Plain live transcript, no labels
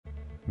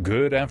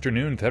Good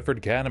afternoon, Thetford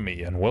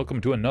Academy, and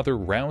welcome to another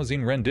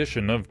rousing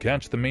rendition of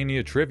Catch the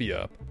Mania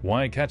Trivia.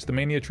 Why Catch the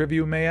Mania Trivia,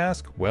 you may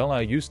ask? Well, I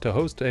used to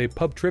host a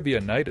pub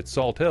trivia night at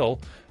Salt Hill,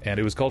 and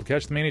it was called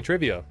Catch the Mania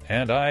Trivia,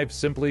 and I've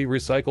simply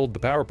recycled the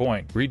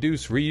PowerPoint.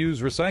 Reduce,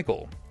 reuse,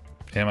 recycle.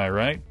 Am I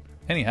right?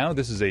 Anyhow,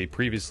 this is a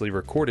previously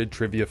recorded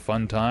trivia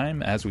fun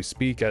time. As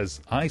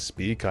I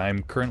speak,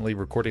 I'm currently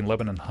recording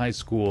Lebanon High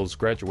School's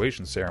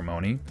graduation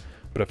ceremony,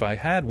 but if I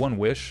had one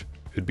wish,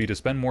 it would be to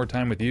spend more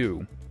time with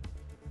you.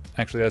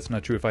 Actually, that's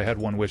not true. If I had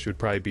one wish, it would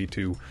probably be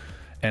to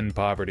end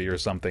poverty or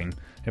something.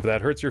 If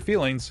that hurts your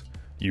feelings,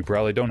 you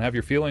probably don't have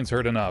your feelings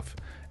hurt enough.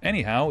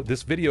 Anyhow,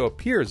 this video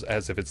appears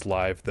as if it's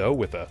live, though,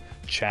 with a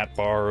chat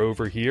bar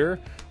over here,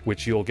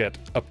 which you'll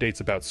get updates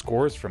about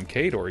scores from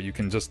Kate, or you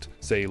can just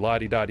say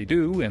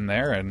la-di-da-di-doo in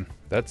there, and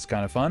that's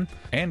kind of fun.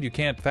 And you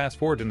can't fast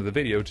forward into the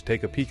video to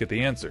take a peek at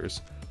the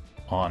answers.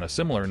 On a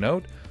similar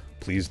note,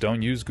 please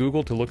don't use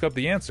Google to look up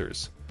the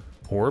answers,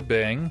 or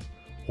Bing,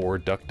 or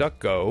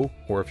DuckDuckGo,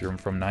 or if you're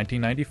from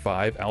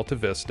 1995, Alta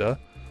Vista,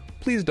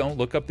 please don't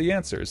look up the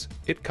answers.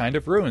 It kind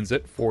of ruins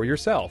it for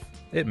yourself.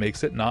 It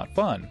makes it not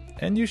fun,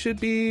 and you should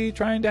be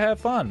trying to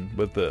have fun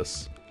with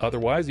this.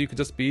 Otherwise, you could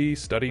just be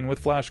studying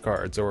with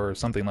flashcards or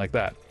something like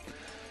that.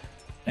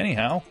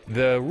 Anyhow,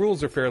 the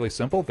rules are fairly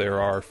simple.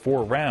 There are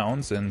 4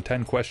 rounds and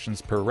 10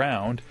 questions per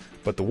round,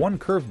 but the one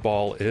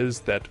curveball is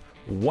that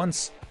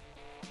once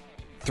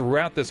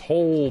throughout this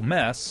whole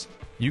mess,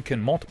 you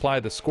can multiply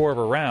the score of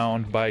a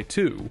round by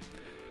 2.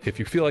 If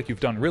you feel like you've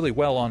done really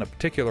well on a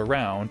particular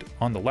round,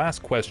 on the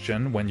last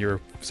question, when you're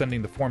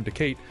sending the form to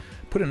Kate,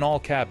 put in all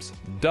caps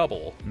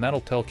double, and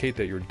that'll tell Kate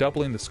that you're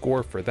doubling the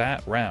score for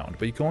that round,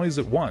 but you can only use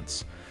it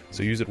once,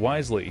 so use it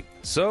wisely.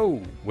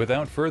 So,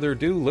 without further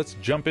ado, let's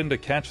jump into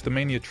Catch the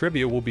Mania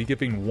Trivia. We'll be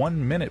giving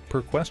 1 minute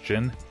per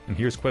question, and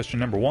here's question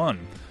number 1.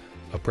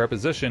 A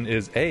preposition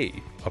is A,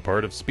 a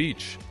part of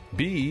speech,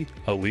 B,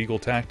 a legal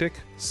tactic,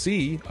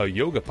 C, a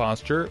yoga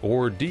posture,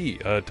 or D,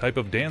 a type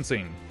of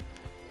dancing.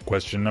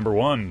 Question number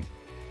 1.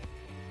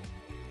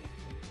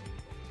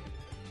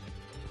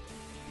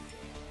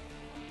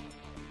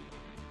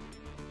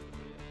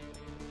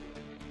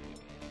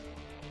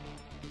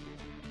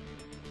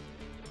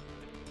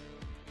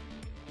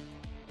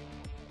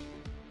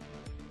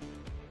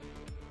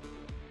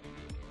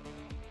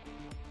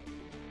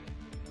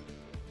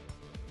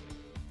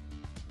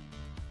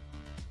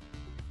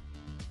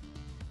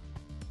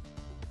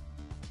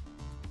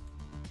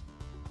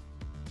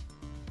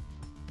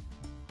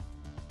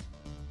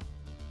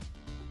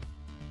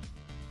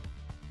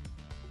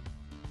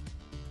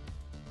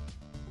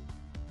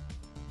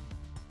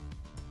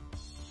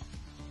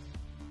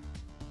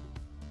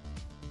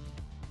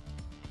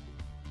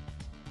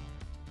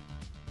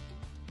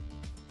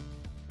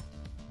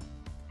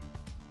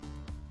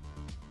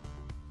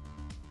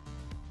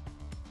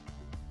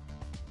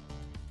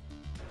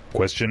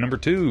 Question number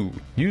 2.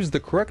 Use the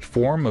correct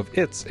form of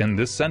its in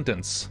this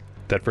sentence.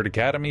 Thetford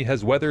Academy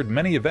has weathered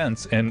many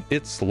events in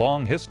its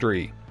long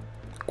history.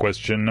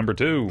 Question number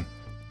 2.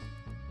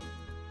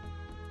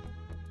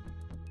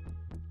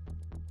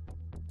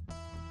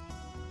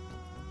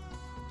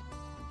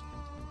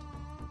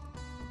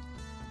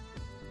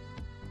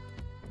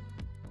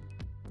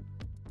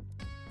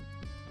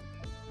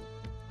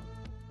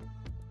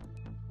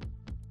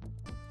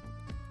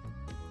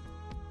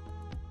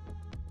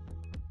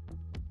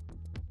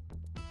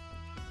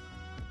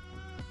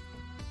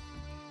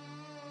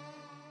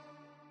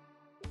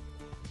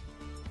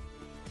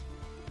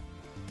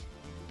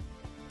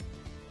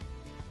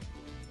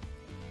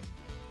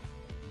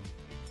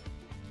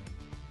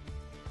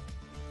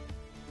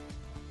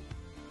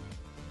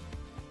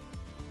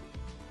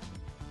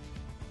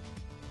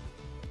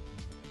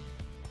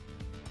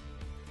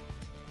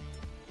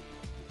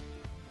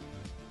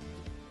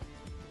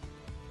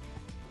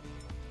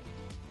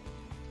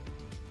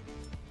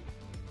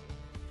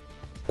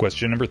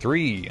 Question number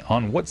 3.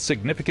 On what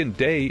significant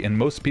day in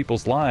most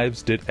people's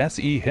lives did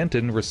S.E.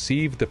 Hinton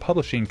receive the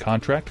publishing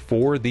contract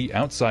for The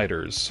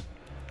Outsiders?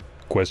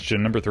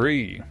 Question number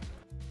 3.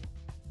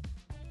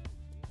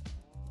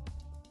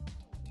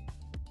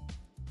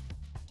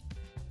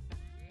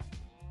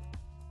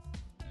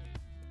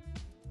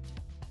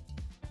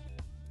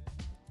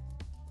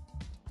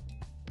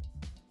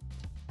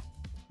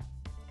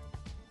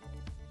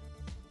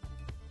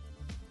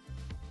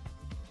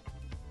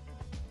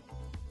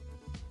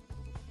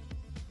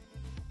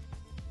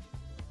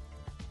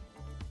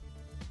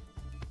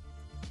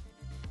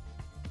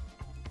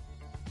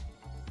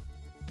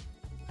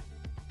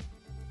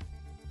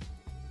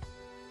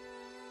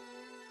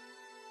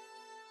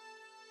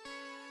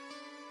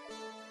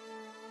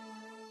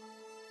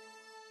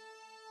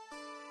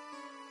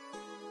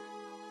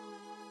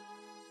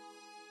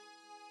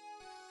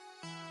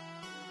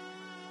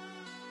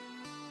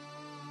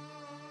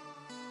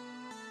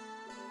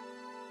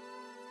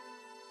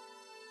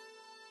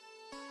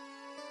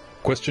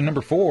 Question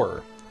number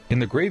 4. In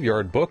the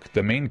Graveyard Book,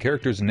 the main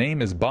character's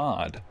name is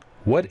Bod.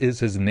 What is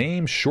his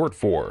name short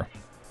for?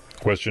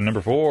 Question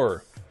number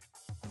 4.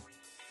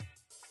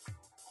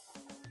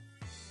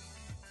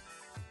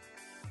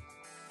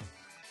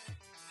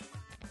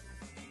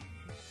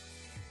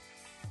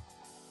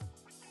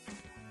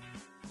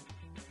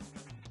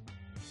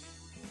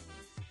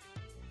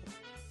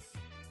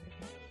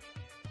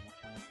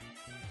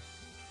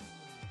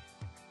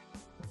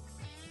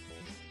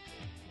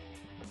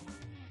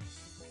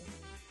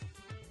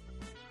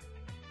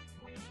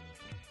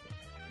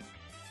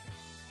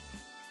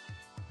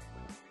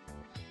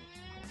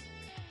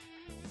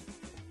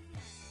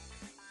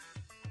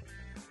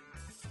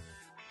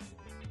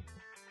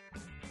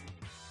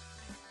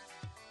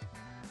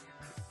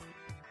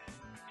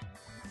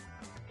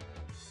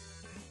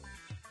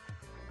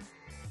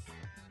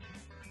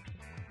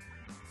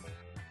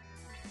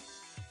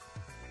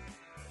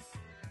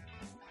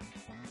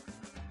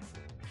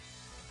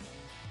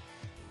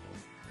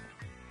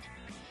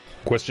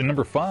 Question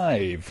number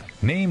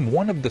 5. Name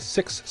one of the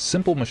 6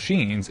 simple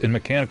machines in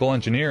mechanical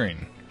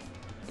engineering.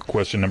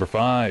 Question number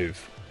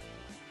 5.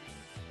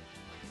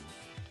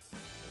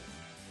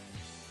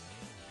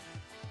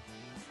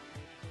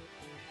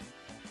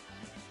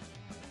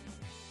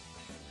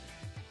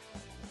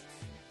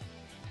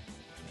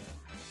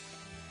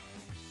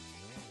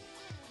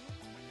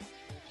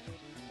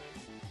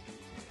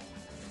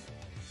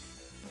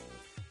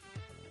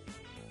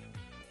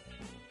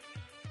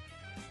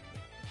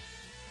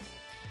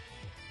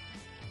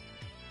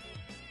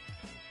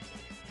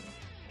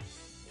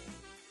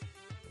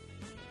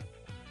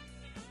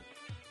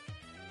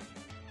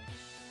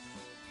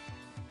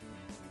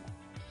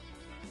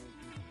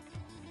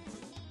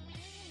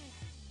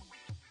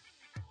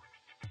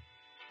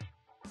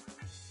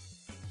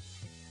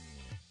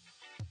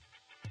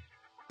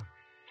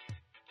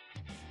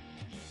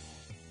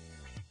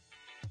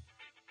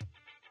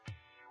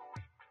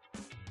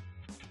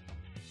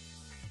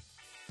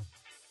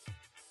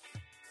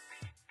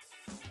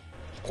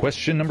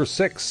 Question number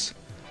 6.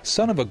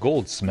 Son of a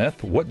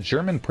goldsmith, what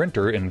German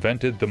printer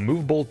invented the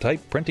movable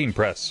type printing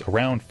press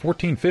around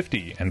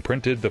 1450 and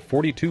printed the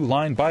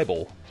 42-line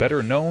Bible,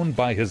 better known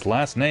by his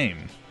last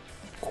name?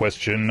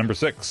 Question number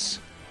 6.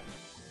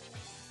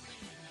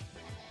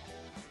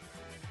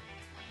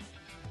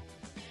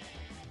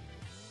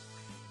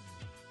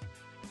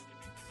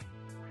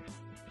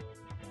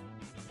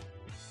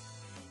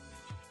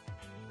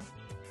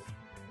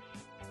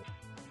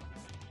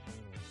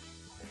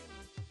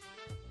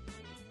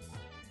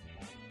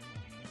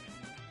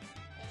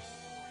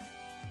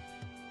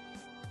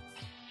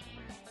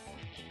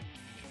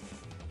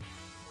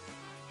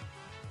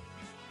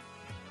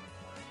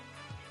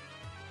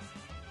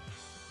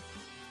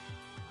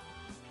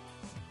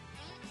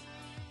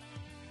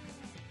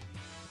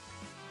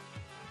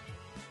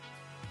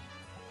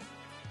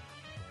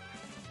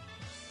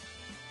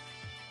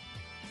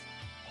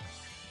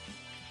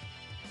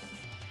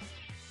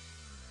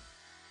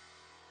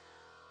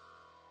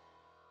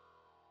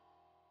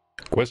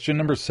 Question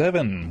number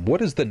 7.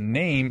 What is the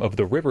name of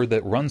the river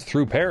that runs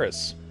through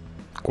Paris?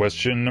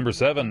 Question number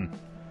 7.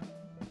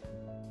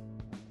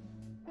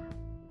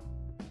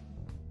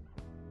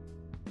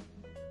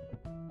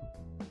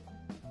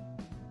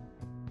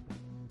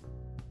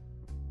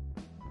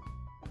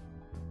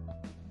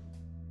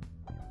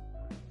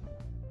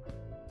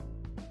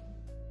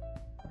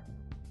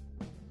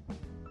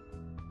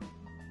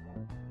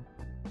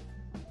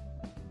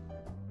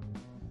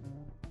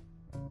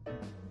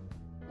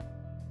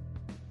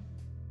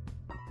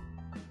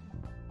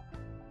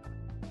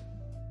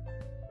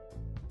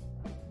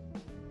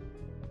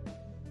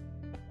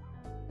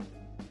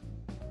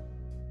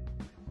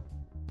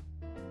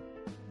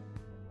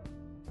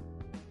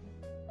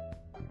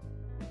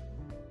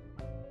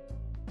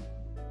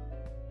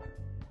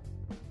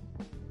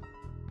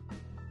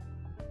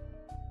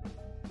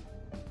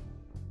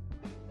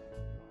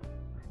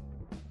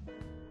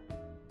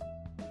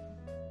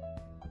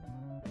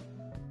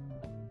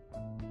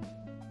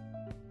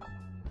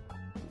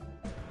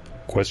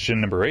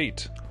 Question number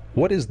 8.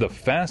 What is the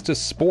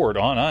fastest sport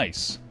on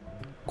ice?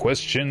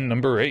 Question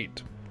number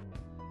 8.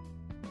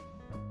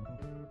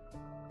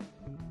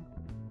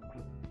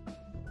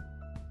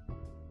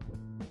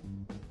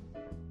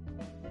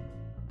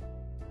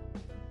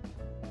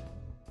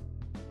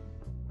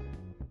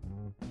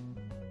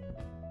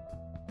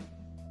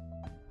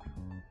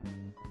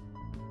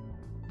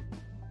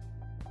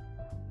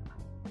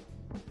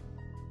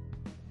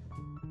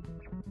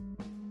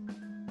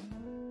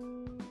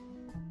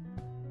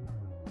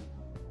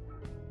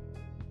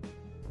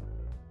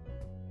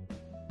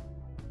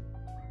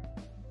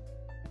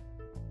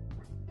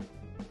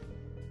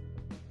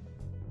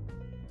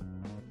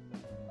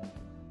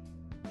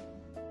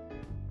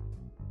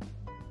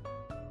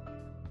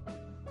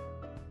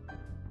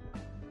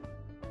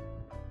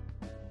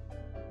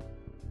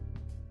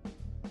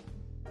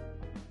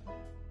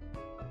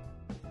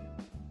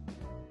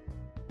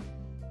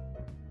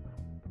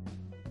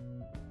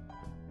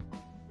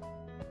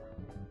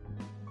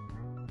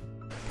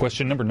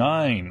 Question number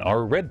 9.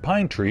 Are red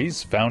pine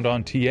trees found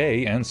on TA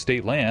and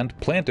state land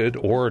planted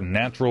or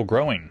natural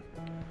growing?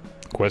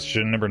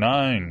 Question number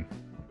 9.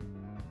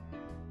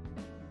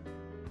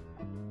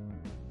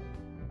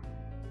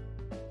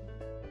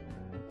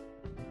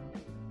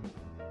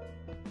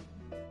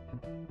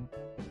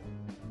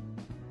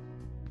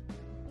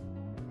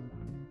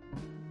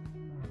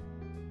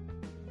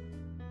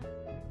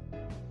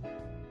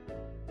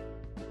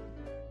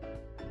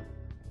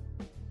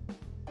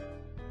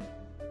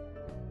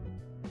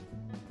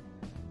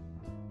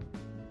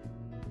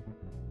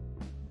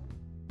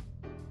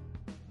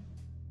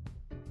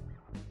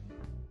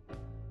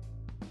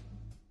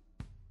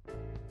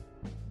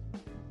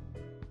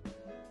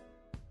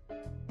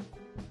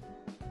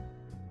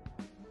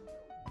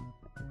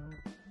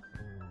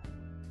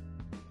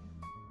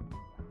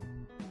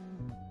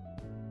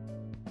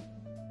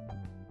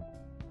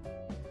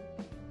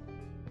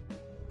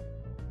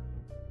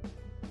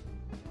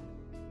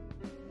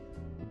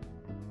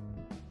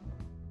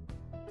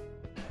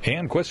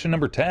 And question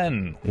number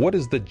 10. What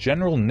is the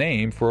general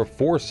name for a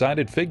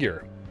four-sided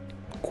figure?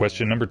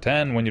 Question number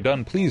 10. When you're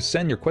done, please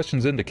send your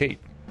questions in to Kate.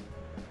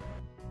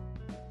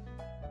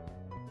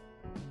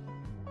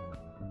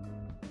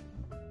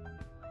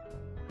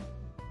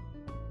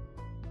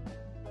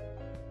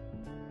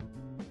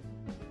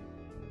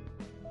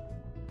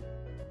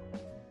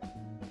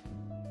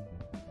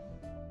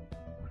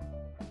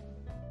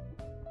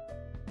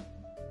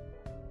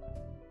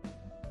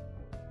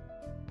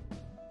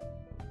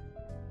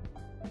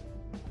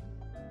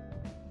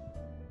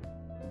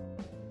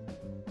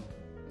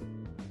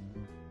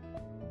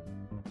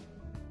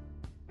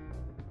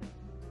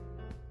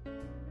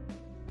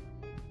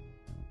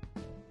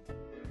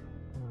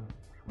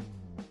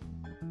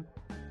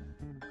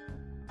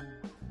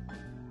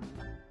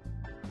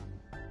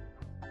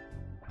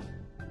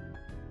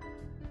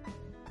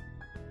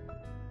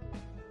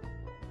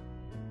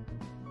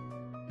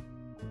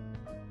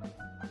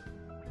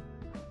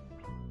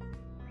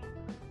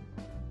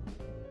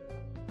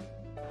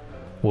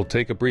 We'll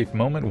take a brief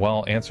moment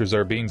while answers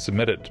are being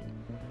submitted.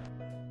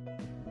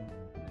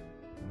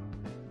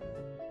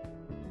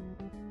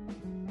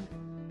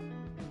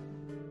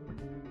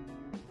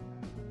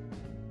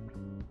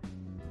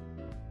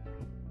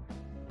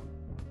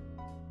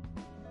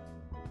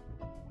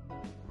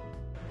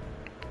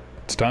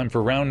 It's time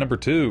for round number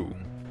 2.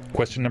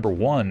 Question number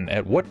 1.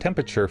 At what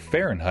temperature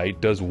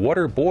Fahrenheit does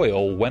water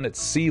boil when it's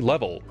sea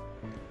level?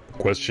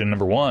 Question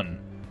number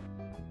 1.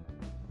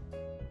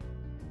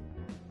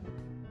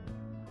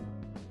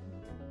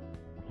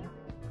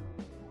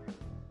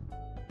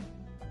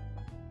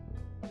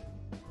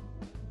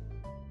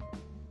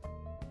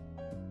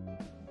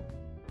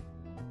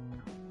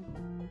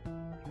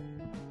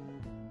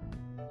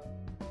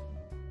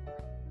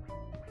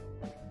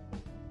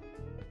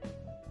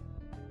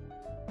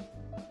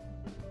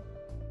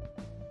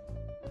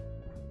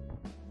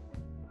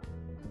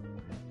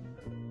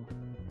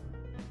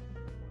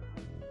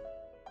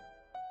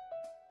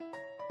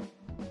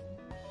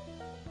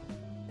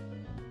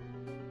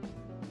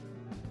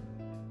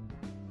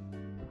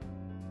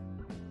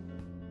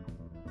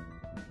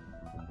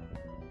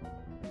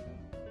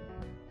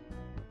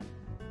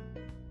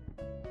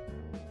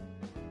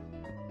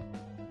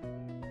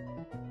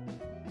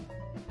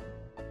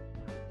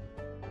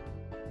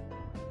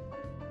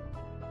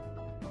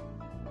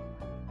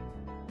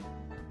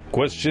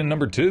 Question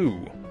number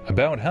 2.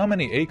 About how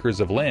many acres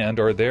of land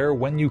are there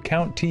when you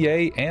count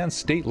TA and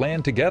state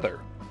land together?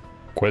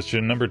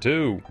 Question number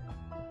 2.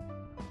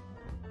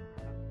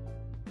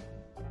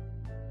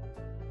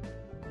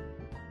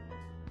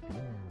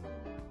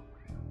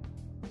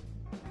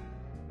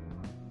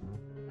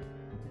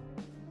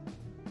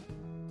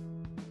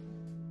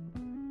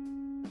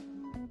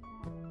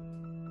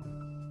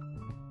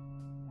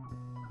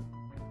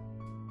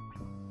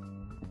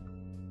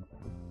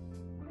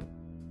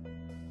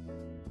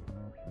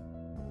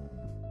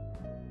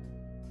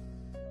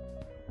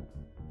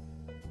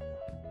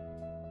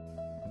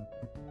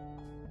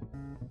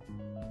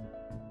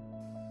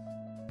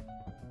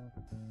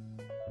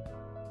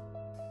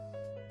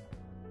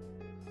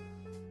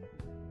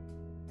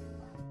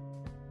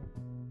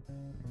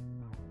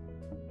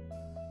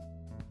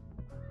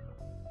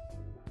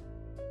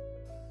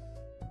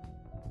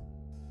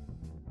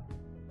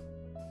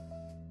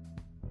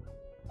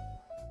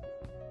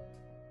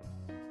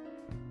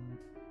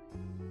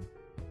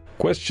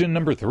 Question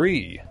number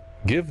 3.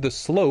 Give the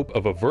slope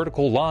of a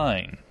vertical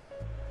line.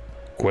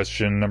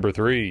 Question number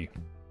 3.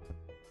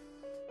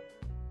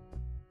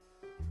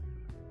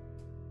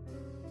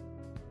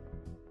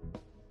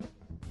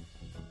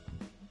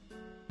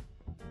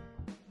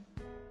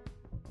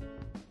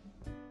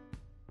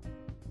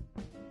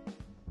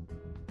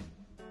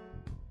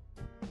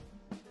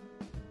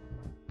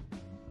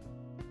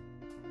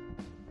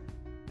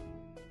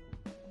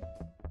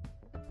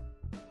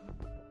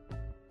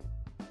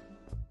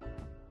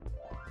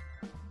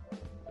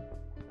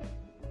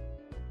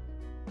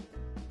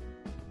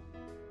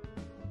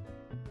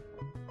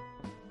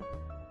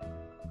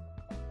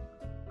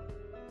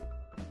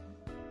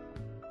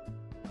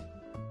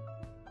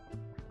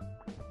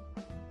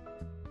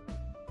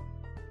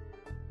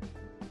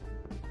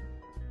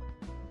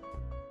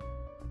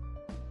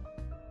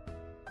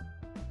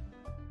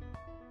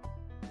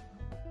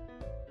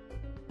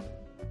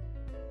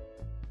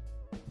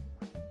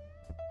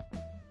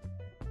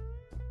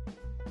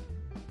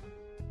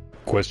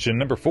 Question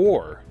number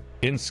 4.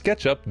 In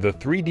SketchUp, the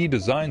 3D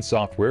design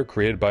software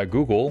created by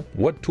Google,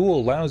 what tool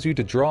allows you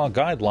to draw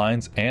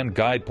guidelines and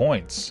guide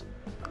points?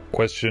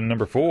 Question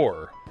number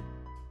 4.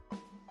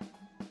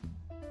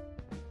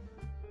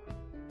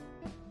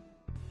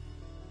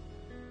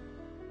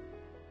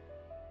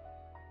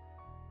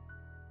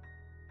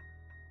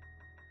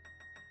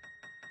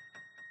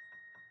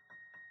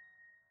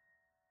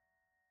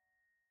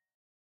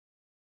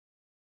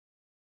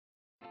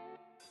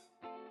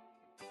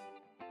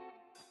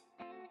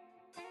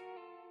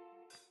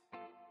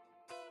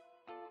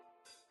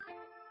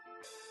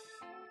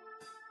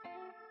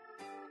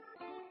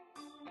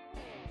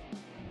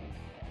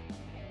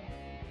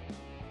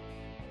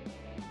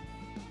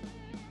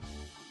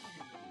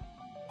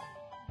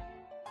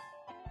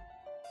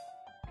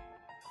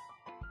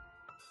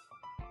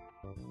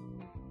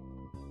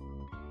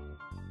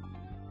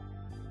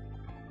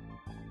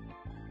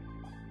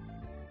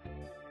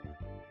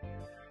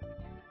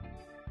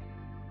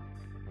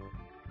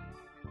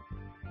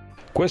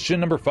 Question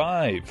number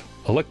 5.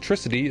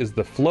 Electricity is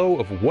the flow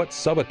of what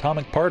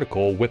subatomic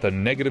particle with a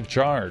negative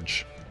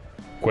charge?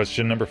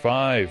 Question number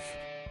 5.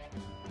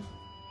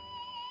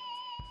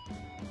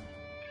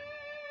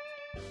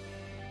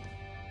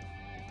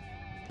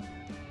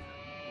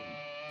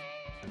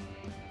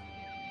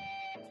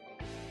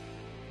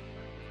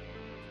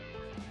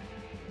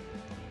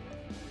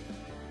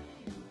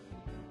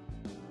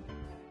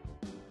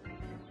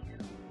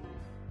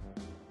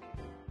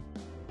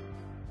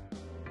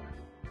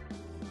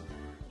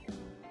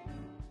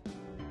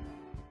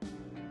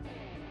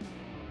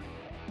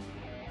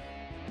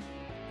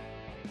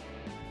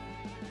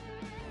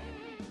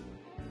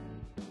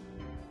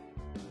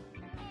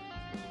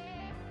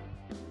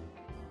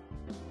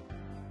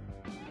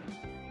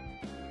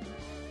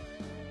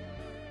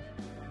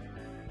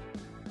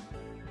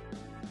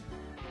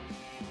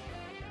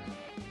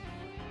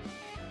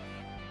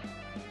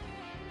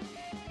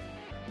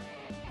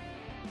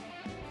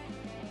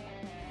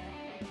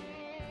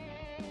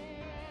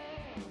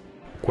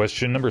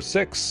 Question number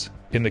 6.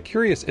 In the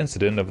curious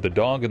incident of the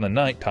dog in the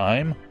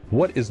nighttime,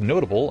 what is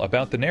notable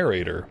about the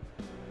narrator?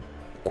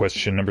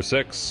 Question number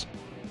 6.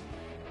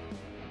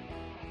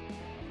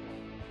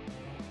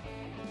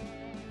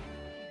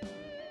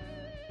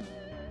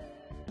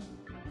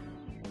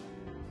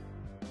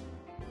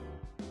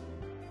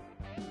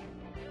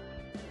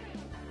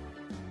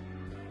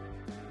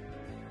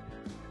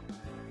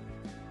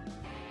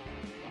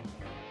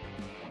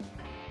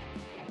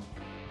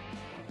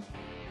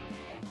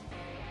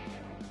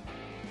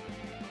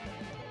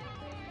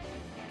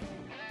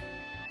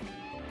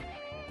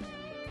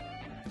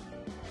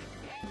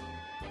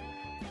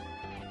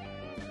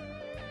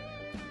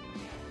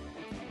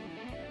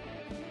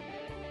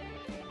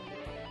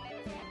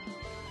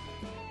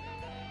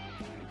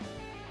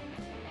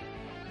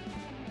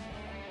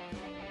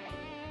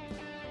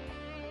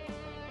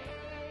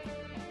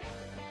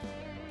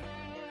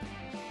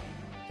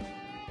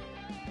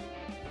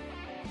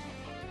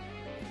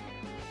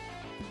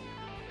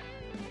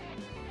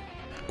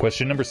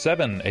 Question number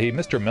 7. A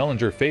Mr.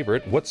 Mellinger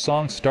favorite, what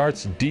song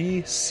starts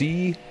D,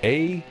 C,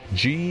 A,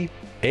 G,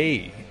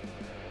 A?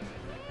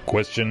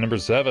 Question number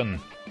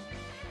 7.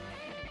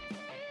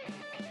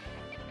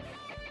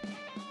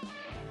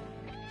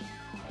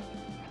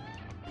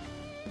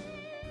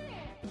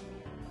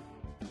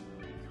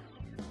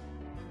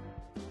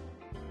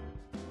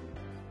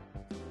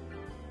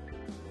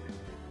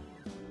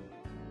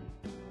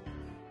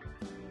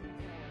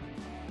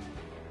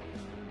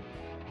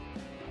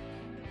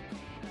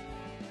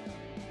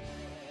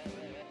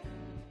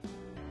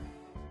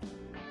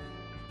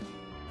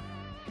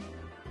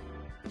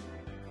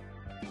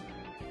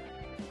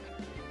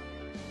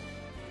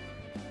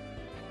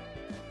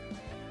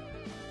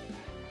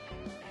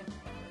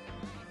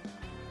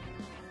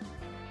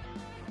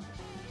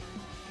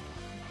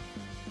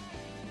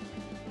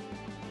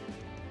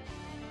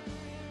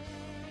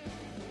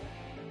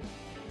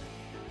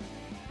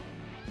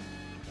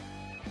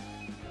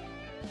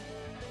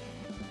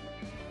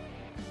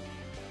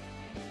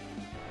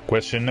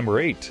 Question number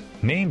 8.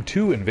 Name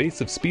 2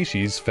 invasive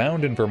species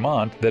found in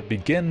Vermont that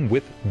begin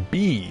with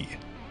B.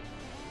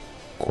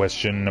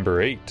 Question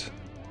number 8.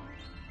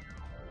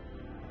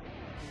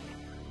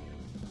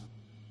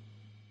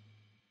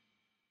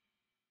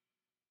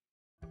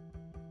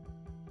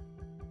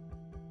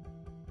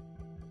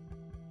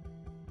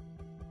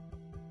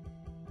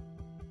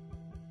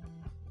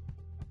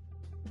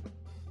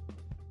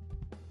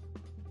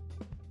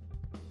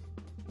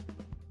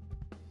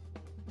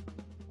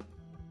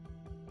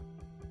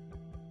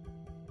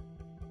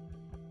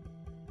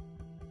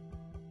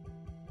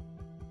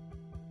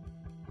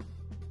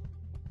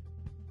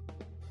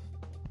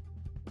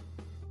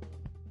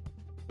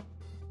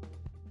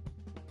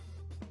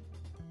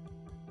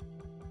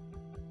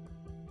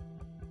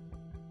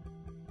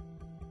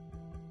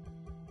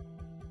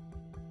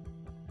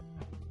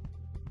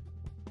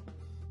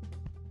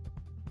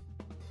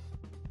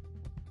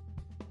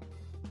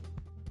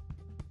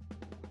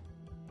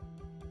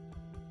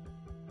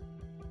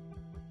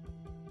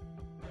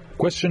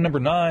 Question number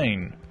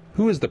 9.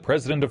 Who is the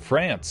President of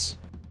France?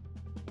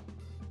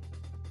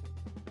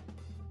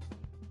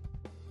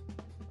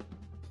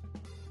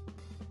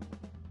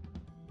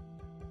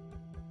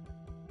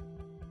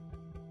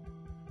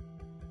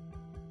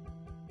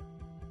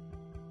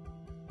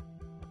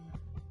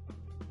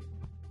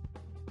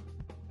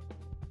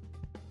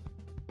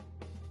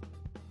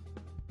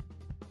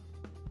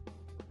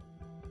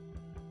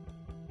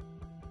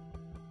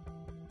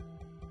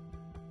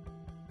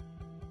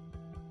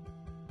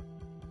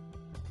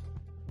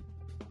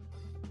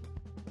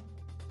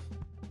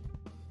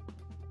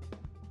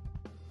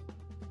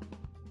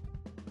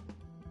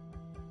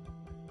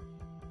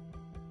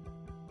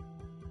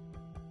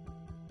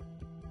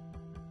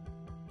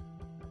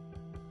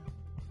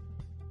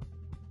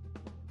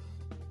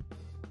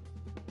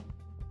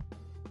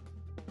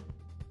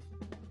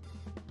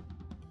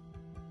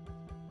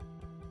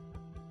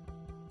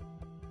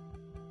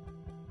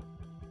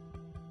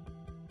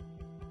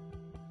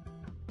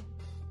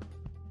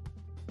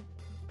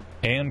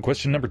 And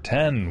question number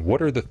 10,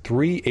 what are the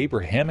 3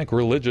 Abrahamic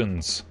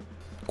religions?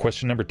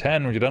 Question number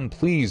 10, when you're done,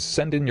 please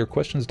send in your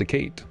questions to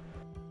Kate.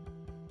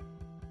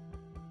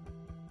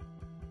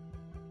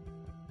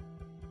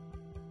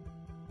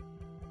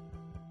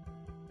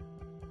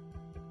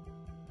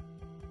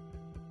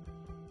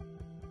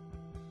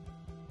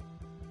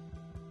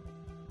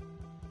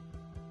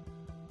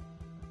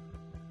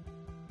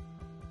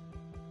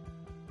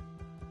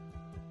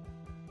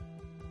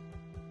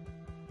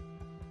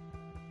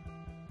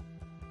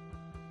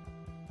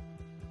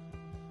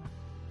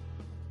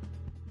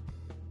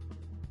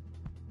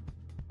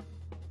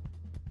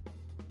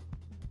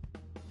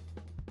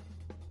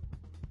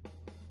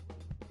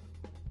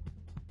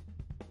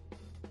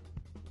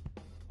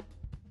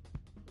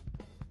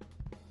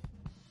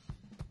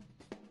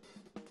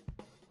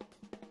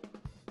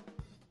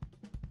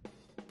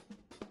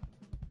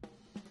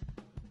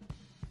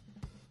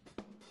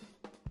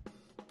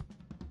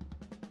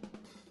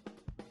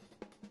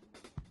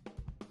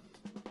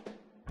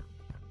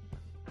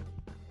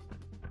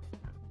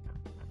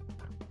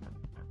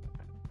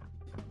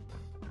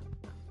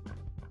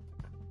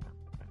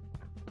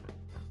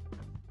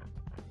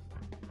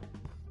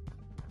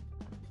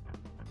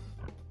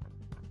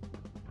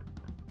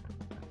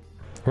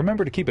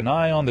 Remember to keep an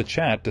eye on the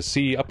chat to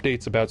see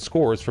updates about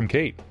scores from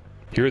Kate.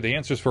 Here are the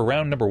answers for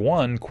round number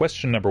 1.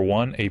 Question number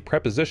 1, a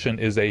preposition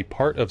is a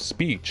part of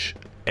speech.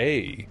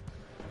 A.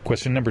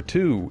 Question number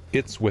 2,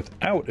 it's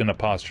without an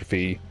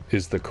apostrophe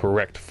is the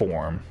correct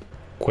form.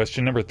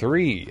 Question number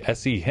 3,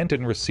 S.E.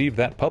 Hinton received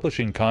that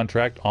publishing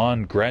contract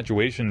on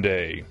graduation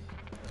day.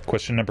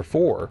 Question number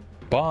 4,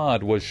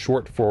 Bod was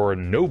short for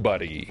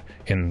nobody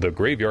in the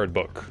Graveyard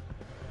Book.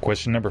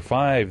 Question number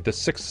 5, the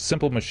 6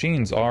 simple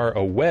machines are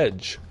a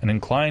wedge, an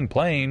inclined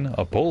plane,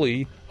 a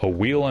pulley, a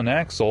wheel and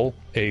axle,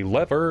 a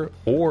lever,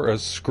 or a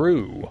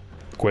screw.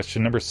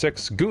 Question number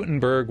 6,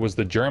 Gutenberg was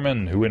the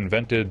German who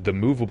invented the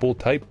movable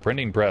type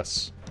printing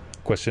press.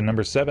 Question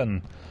number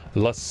 7,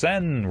 La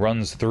Seine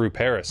runs through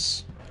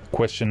Paris.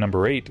 Question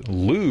number 8,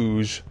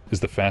 luge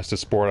is the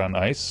fastest sport on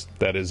ice.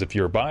 That is if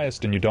you're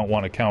biased and you don't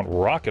want to count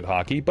rocket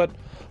hockey, but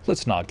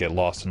let's not get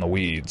lost in the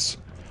weeds.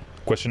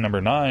 Question number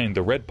 9,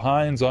 the red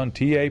pines on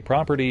TA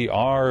property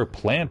are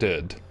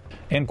planted.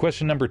 And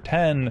question number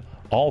 10,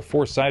 all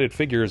 4-sided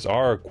figures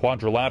are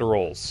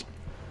quadrilaterals.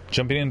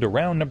 Jumping into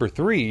round number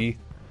 3,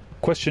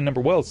 question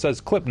number, well, it says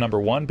clip number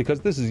 1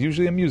 because this is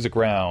usually a music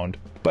round,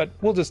 but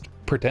we'll just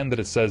pretend that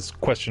it says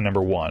question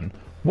number 1.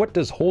 What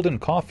does Holden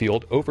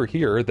Caulfield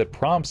overhear that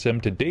prompts him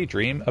to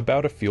daydream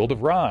about a field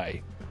of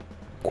rye?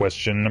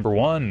 Question number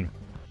 1.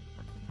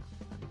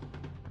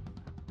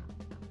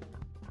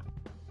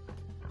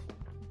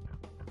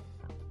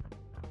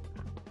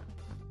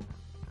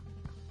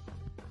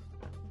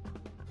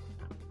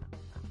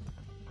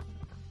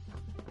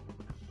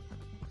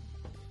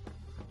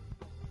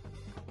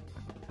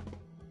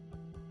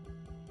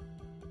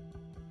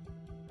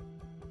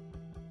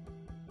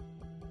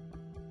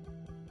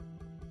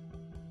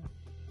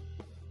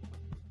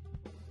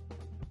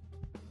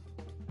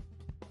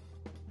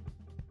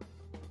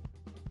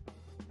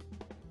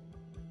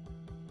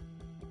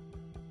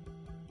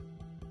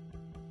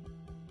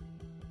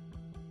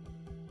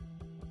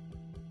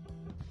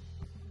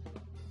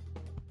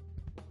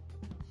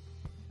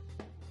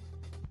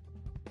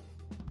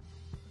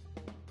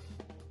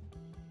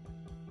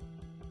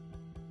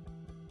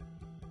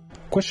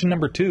 Question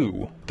number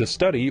 2. The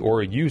study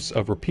or use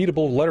of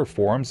repeatable letter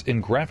forms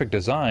in graphic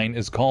design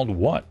is called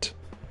what?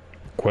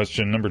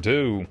 Question number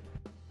 2.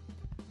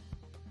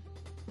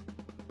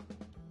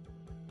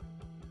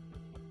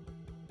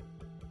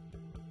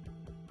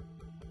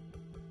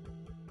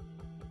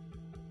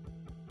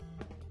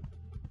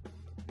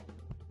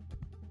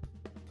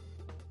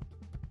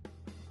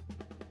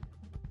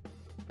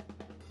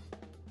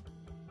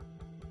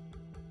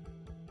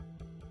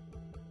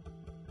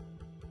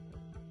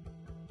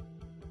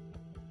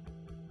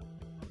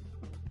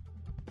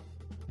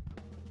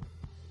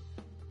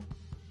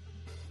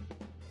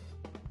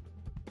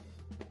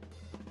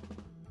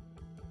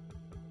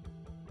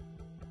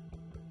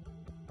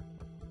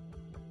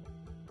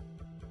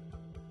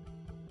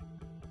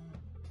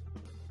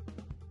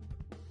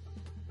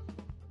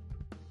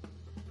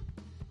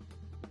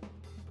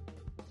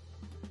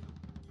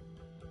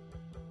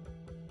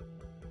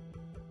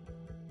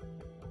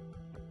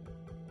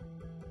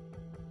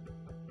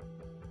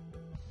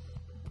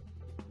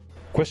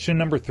 Question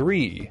number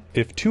 3.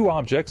 If 2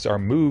 objects are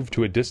moved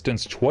to a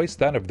distance twice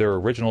that of their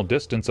original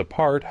distance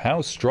apart,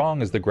 how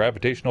strong is the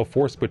gravitational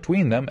force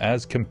between them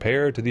as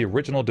compared to the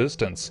original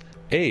distance?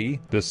 A.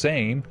 The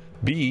same.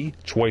 B.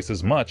 Twice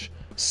as much.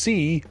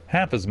 C.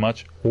 Half as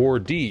much. Or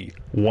D.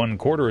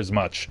 1/4 as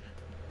much.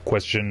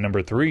 Question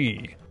number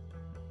 3.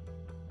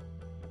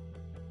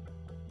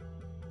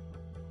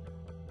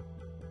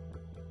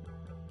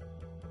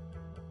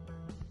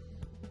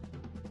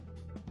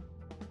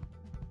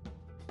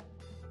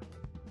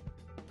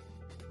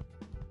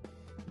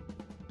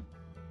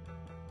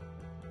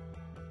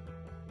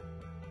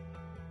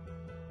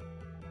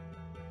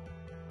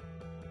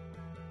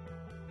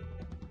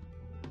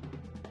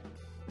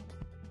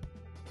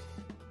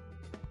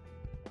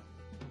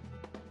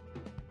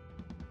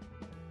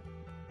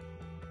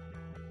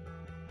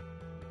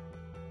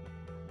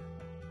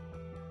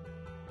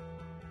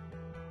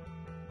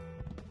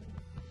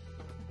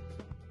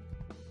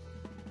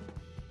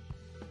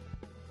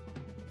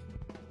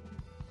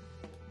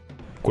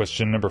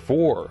 Question number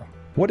 4.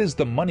 What is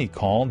the money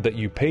called that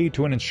you pay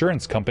to an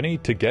insurance company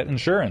to get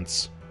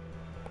insurance?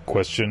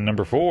 Question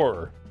number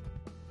 4.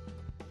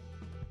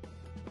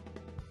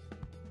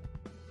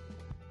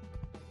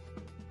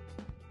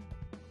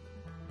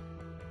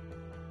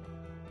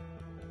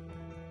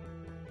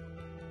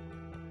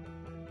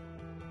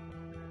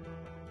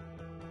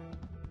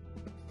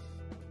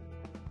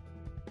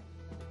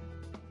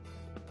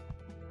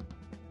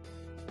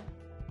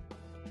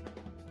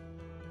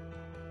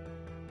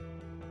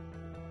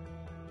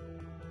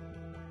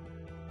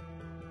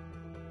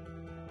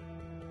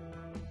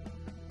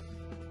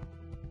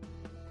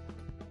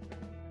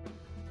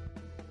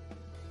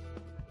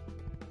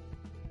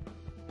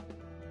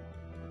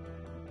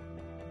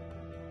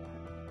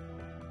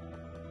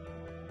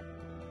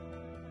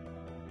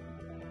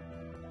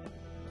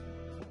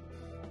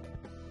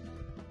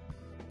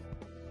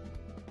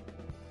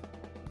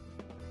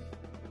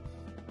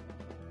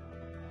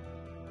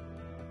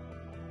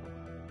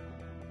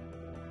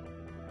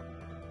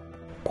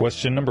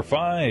 Question number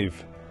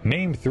 5.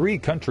 Name 3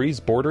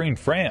 countries bordering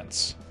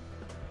France.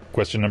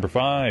 Question number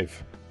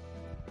 5.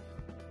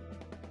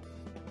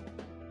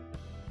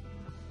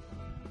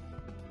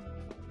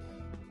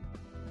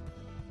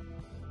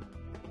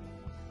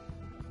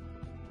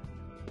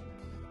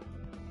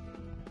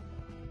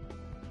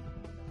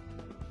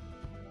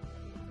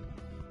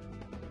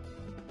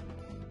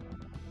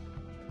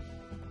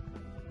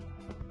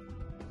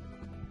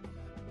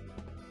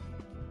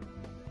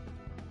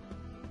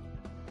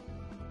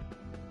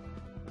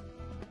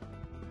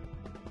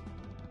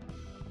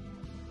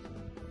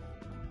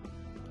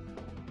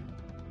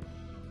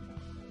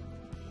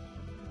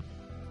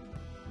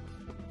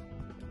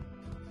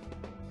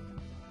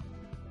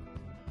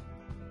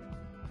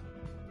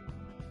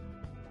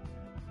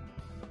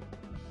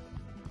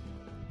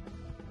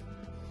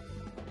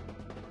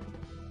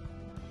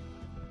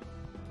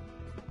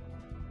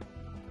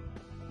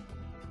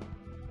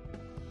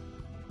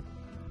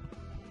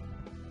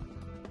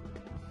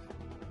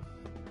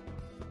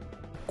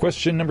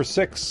 Question number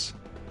 6.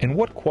 In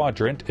what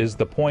quadrant is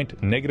the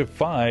point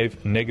 -5,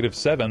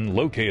 -7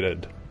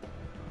 located?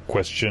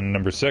 Question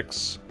number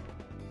 6.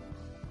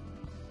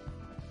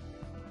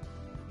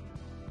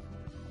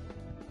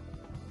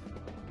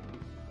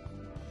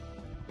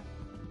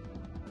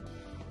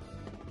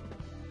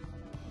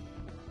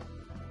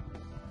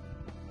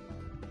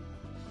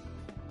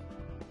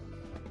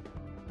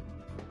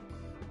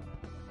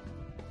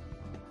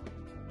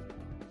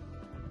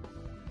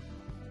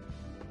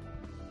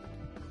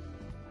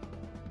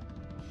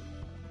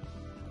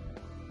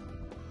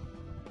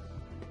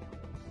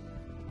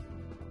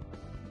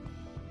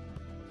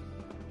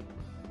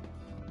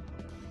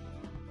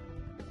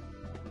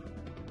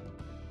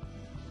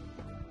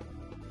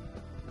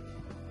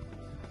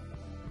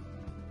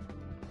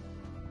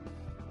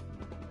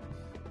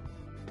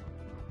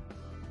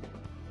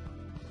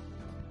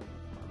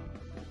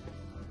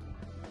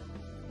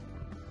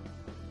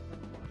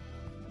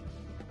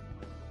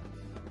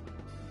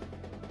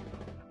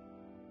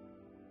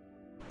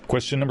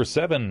 Question number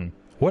 7.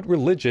 What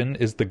religion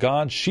is the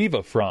god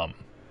Shiva from?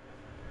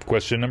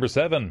 Question number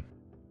 7.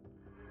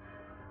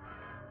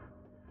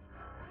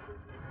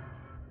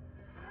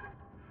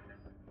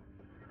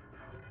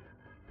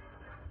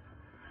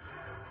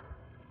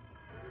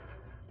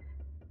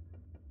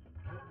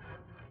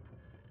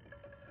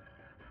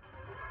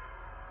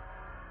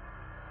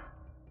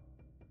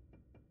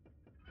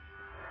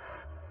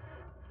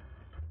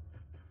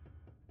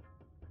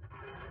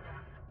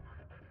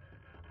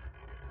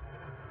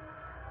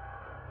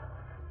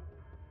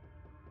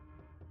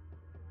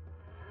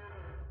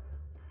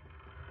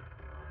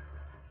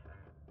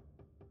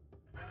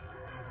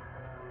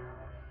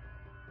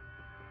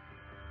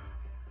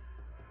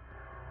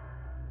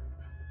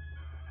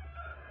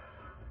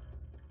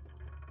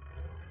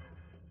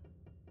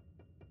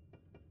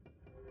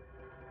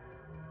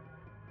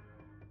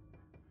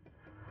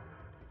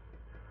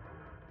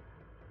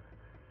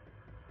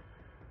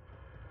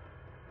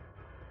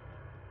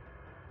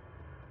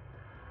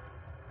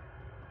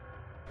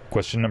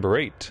 Question number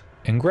 8.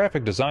 In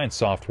graphic design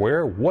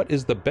software, what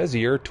is the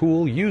Bezier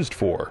tool used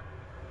for?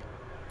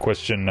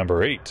 Question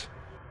number 8.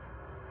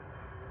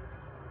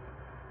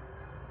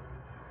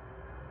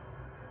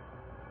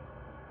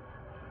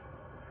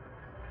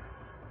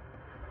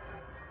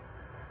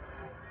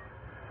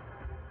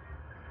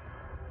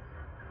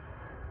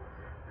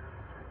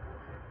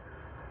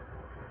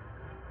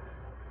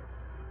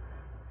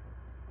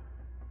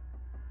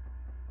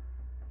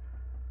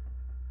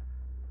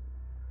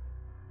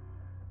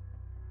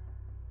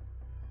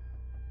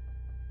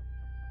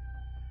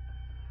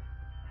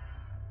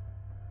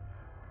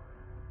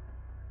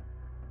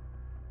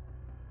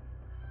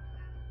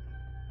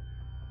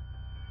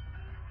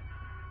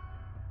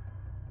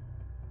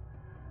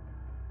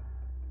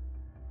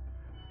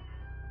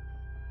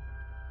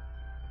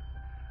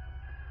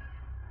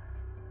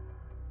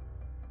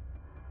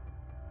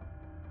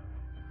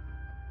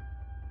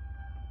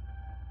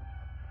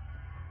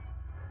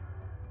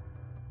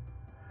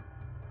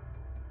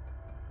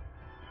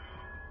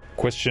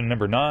 Question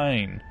number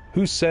 9.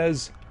 Who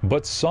says,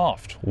 "But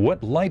soft,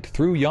 what light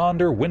through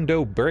yonder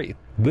window break?"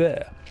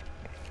 Bleh.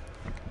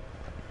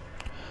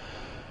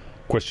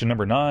 Question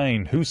number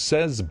 9. Who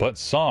says, "But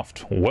soft,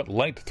 what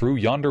light through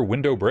yonder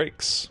window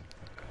breaks?"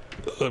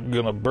 I'm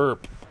gonna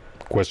burp.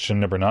 Question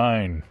number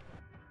 9.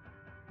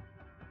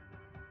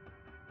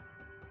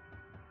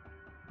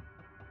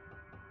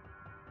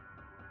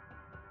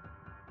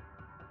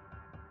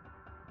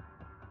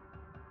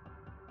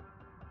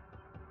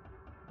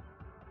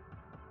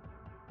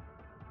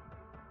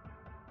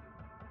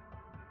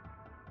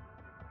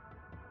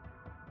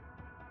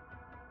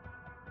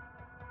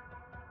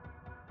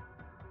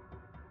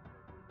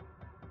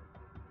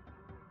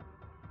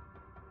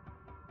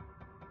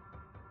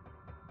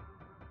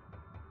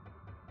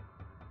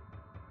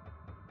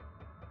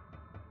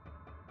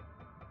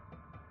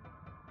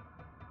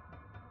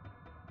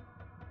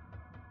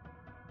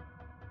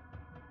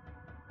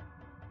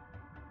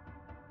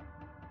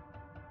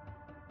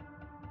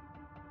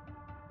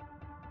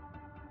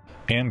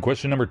 And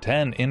question number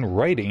 10. In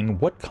writing,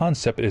 what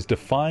concept is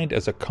defined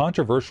as a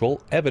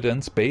controversial,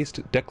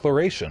 evidence-based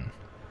declaration?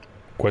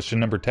 Question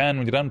number 10.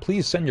 When you're done,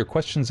 please send your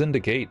questions into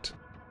Kate.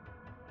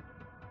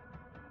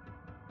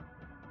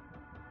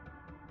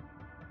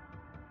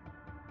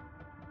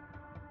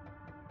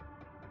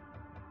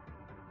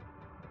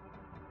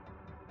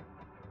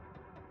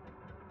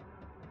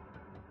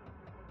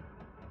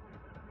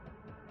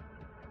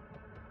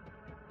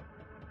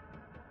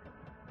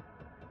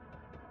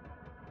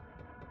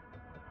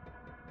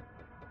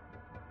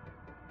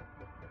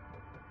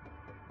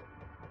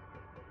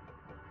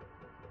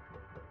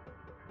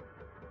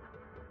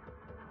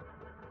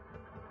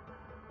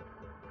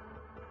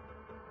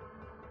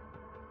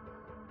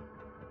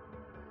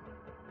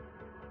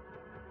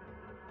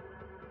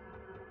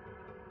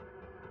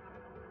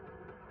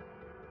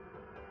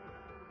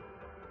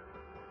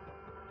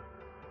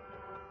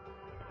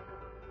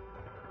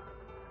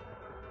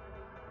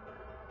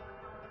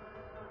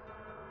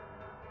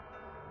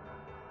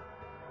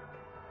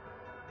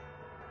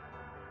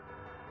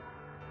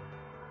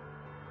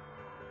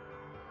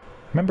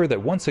 Remember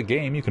that once a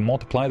game you can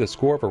multiply the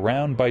score of a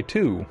round by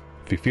 2.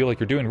 If you feel like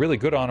you're doing really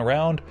good on a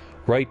round,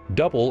 write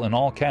double in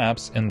all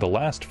caps in the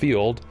last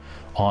field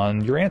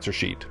on your answer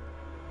sheet.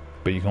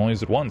 But you can only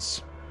use it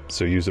once,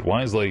 so use it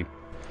wisely.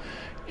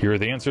 Here are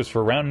the answers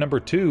for round number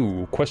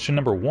 2. Question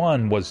number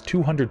 1 was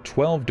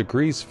 212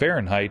 degrees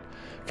Fahrenheit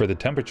for the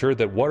temperature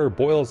that water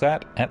boils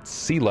at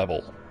sea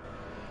level.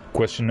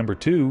 Question number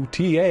 2,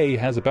 TA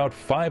has about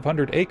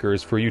 500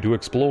 acres for you to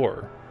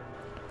explore.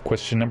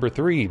 Question number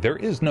 3, there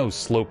is no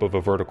slope of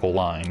a vertical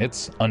line,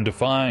 it's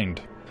undefined.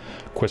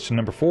 Question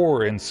number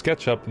 4, in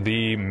SketchUp,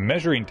 the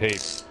measuring tape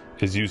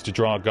is used to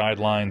draw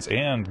guidelines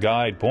and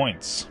guide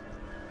points.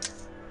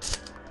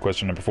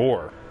 Question number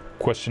 4.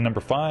 Question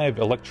number 5,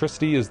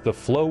 electricity is the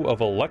flow of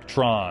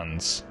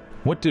electrons.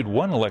 What did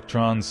one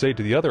electron say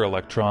to the other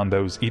electron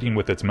that was eating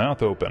with its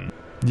mouth open?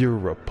 You're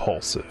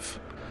repulsive.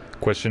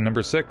 Question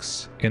number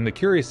 6. In the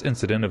curious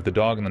incident of the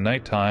dog in the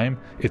nighttime,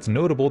 it's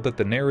notable that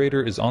the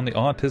narrator is on the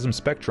autism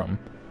spectrum.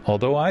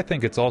 Although I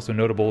think it's also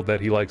notable that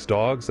he likes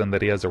dogs and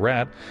that he has a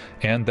rat,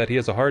 and that he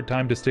has a hard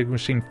time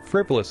distinguishing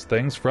frivolous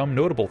things from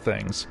notable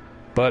things.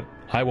 But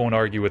I won't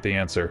argue with the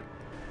answer.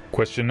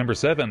 Question number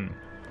 7.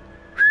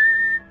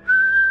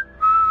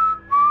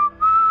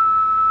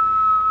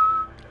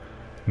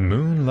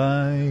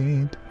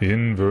 Moonlight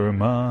in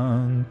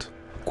Vermont.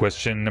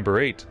 Question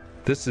number 8.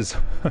 This is...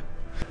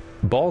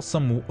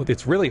 balsam,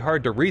 it's really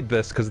hard to read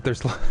this because there's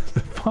the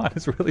font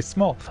is really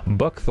small.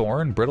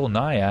 Buckthorn, brittle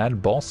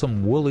naiad,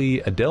 balsam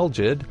woolly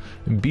adelgid,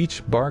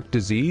 beech bark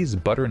disease,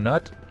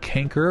 butternut,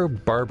 canker,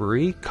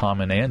 barberry,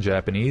 common and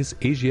Japanese,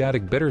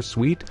 Asiatic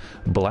bittersweet,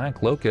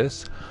 black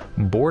locust,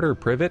 border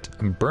privet,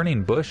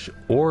 burning bush,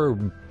 or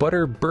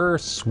butterbur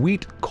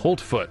sweet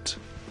coltfoot.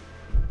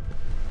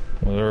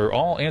 Well, they're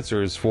all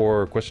answers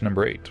for question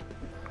number 8.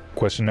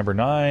 Question number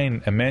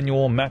 9,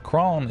 Emmanuel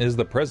Macron is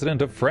the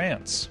president of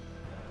France.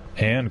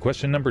 And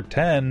question number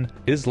 10,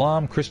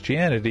 Islam,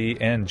 Christianity,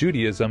 and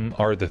Judaism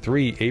are the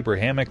 3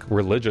 Abrahamic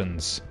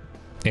religions.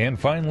 And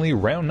finally,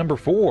 round number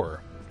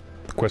 4.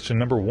 Question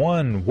number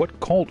 1, what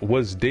cult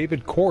was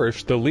David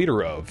Koresh the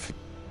leader of?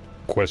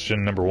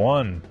 Question number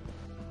 1.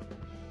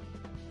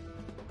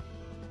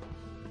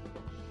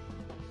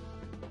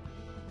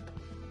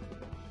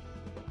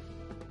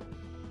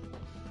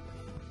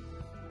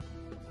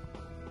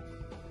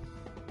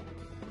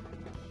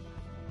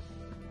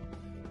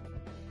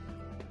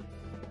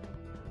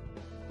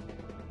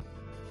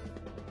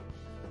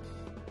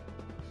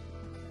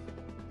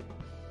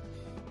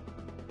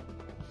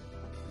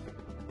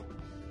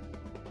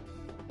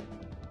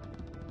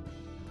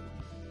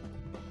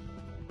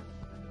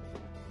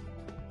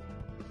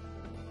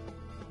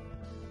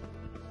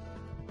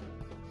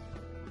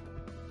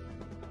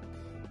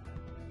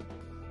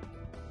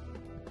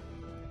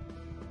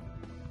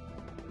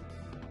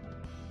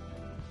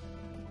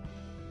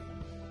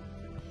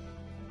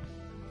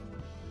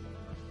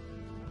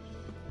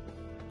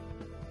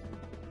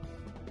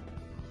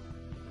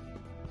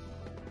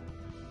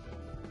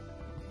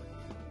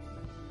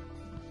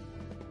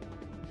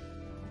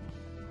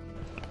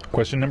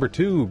 Question number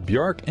 2.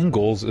 Bjarke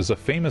Ingels is a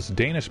famous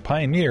Danish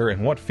pioneer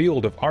in what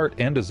field of art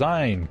and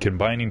design,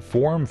 combining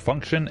form,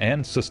 function,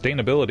 and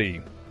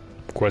sustainability?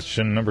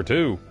 Question number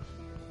 2.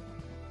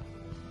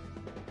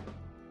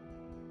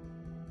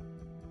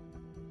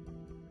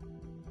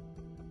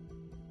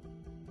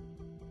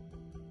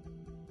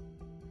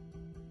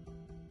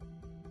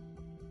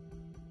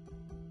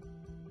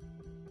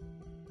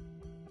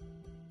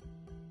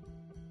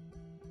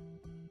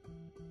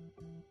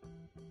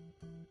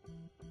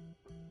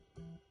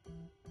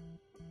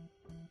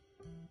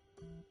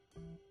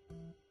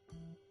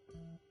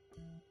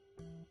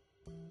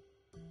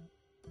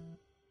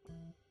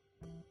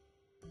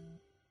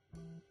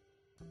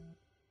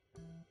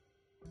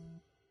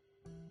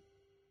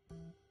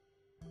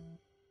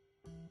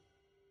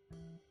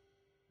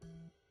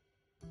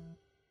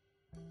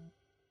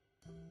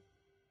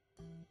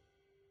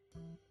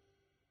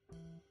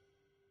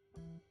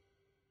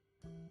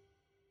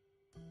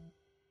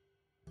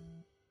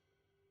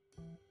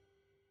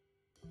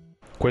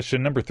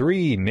 Question number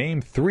 3.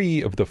 Name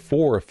 3 of the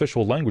 4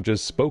 official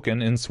languages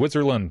spoken in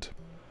Switzerland.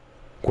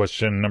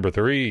 Question number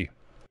 3.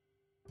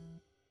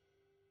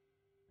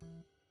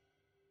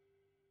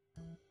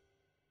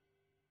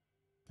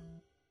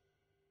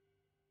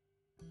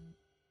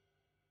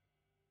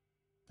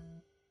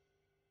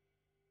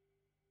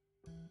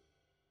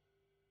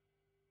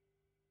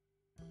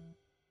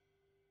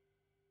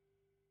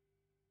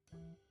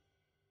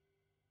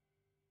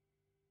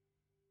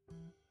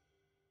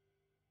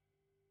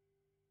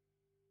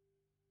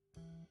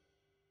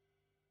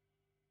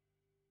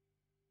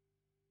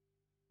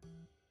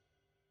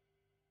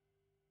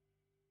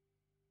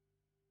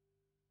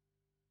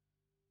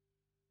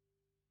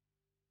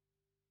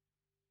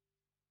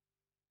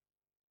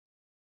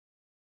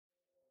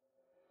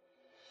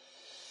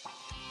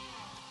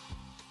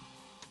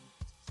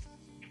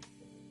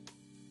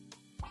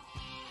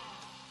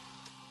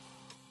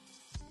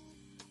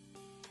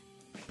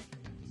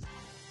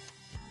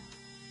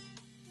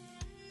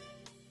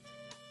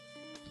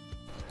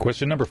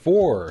 Question number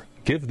 4.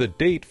 Give the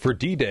date for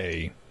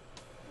D-Day.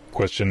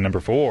 Question number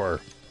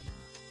 4.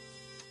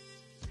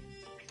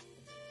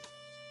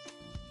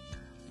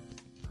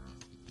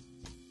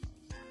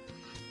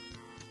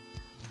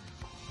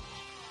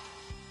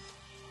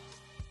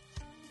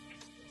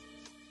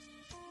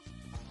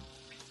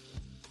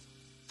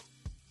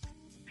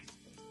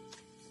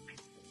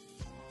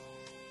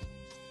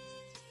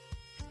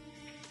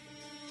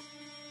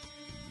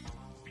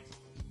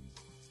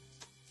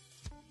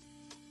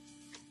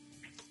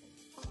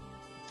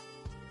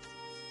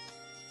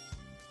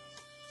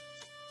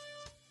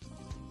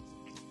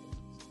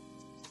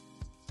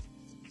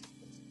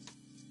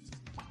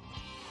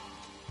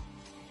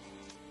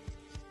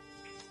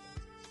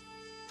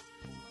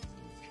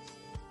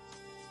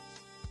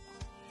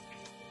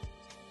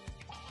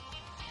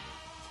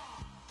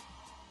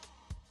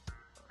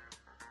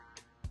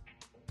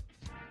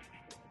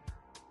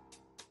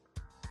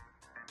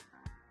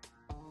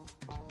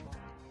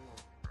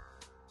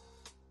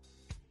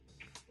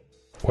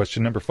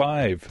 Question number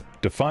 5.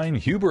 Define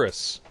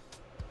hubris.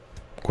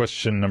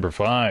 Question number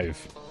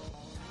 5.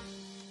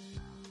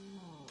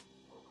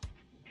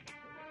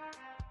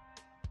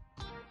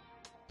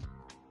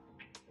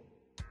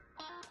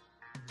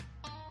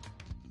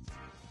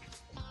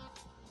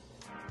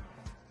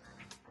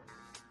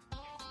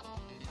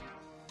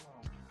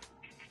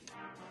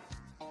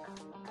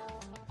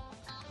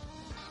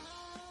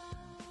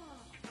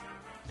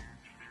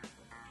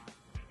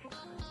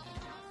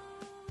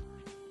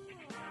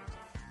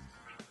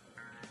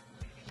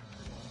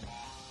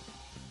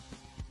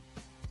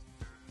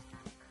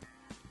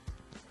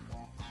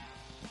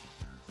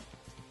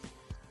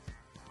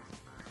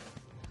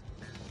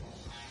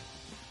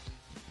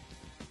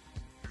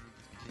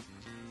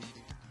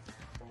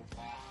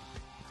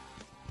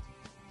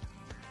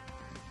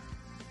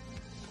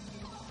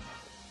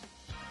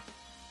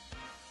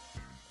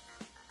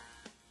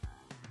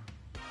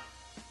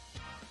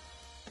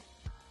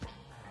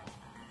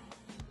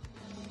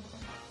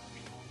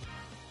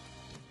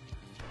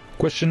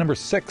 Question number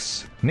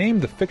 6.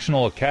 Name the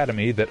fictional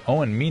academy that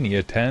Owen Meany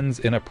attends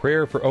in A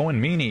Prayer for Owen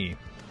Meany.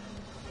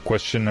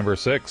 Question number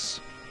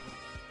 6.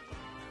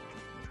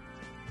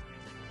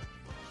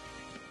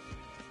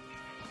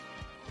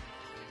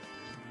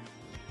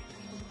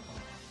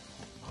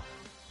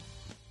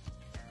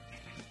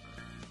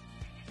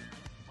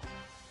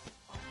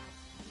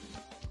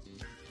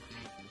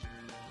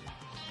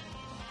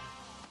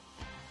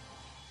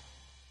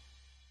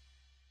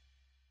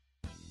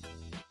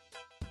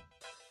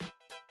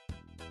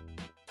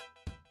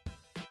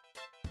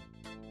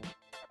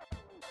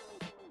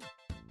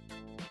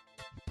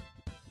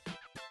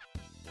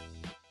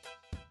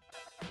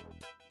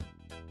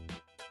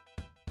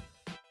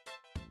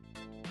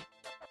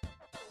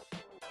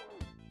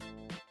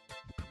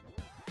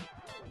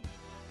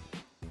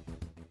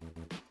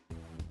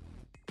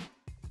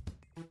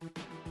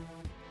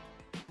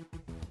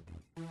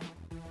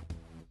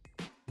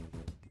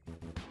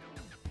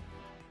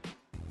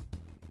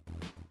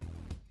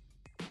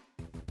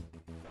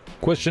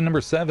 Question number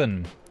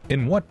 7.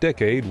 In what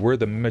decade were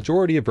the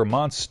majority of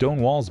Vermont's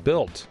stone walls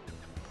built?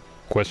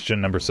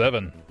 Question number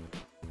 7.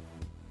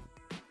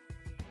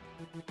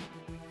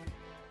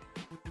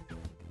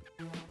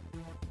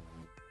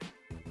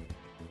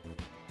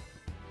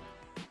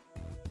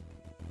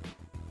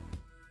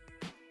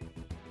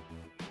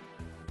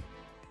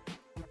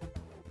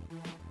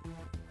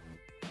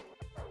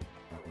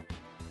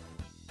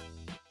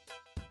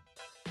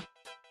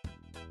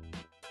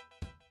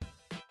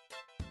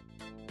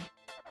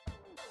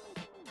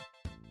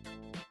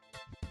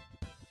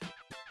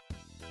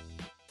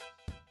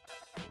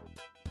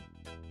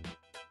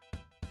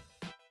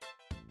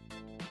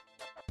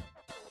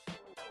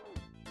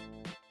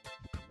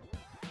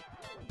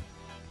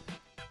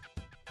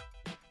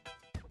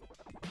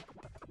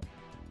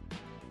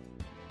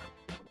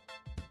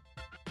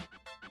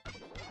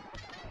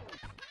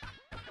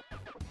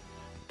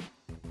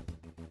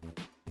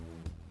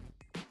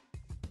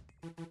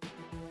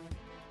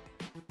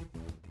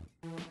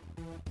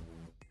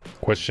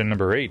 Question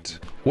number 8.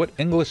 What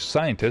English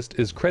scientist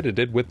is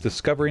credited with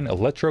discovering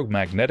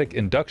electromagnetic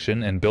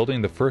induction and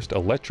building the first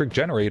electric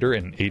generator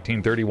in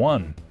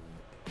 1831?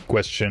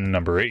 Question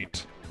number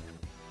 8.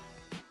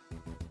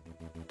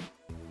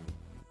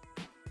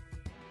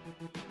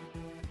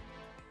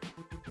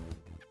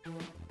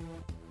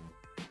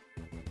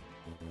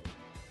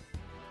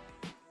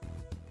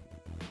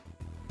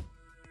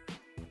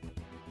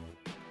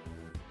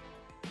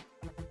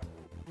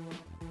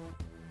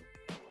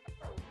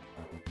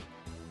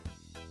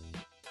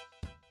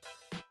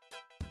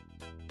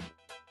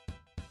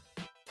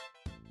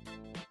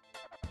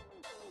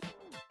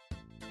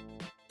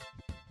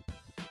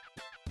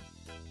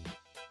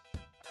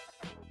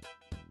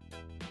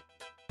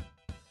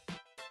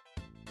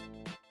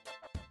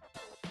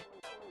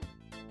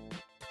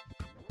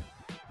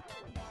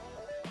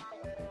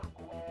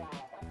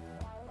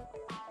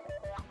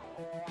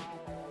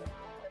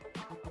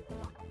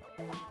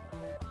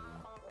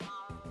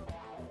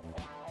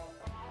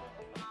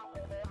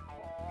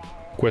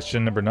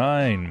 Question number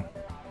 9.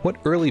 What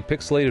early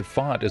pixelated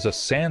font is a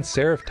sans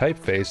serif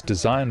typeface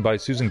designed by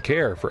Susan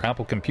Kare for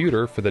Apple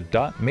Computer for the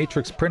dot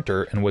matrix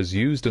printer and was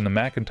used in the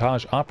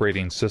Macintosh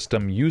operating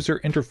system user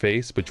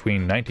interface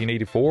between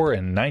 1984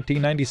 and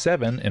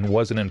 1997 and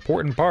was an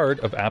important part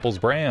of Apple's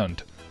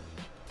brand?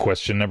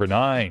 Question number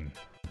 9.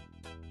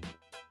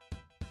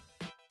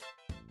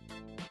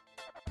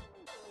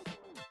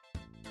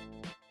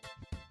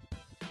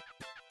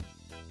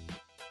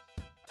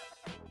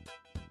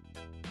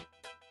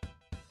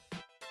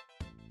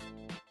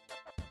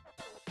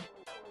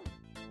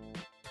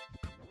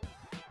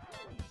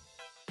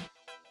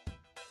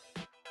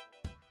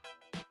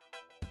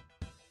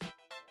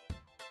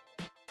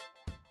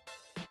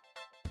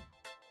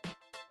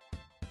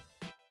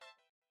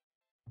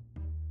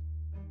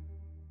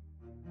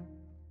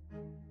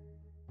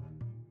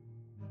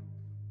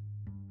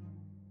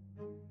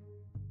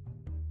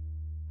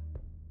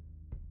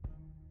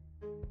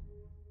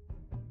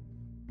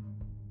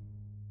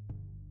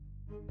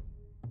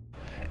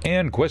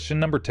 And question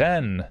number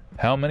 10.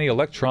 How many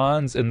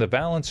electrons in the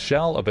valence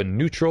shell of a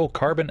neutral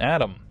carbon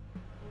atom?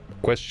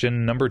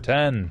 Question number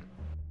 10.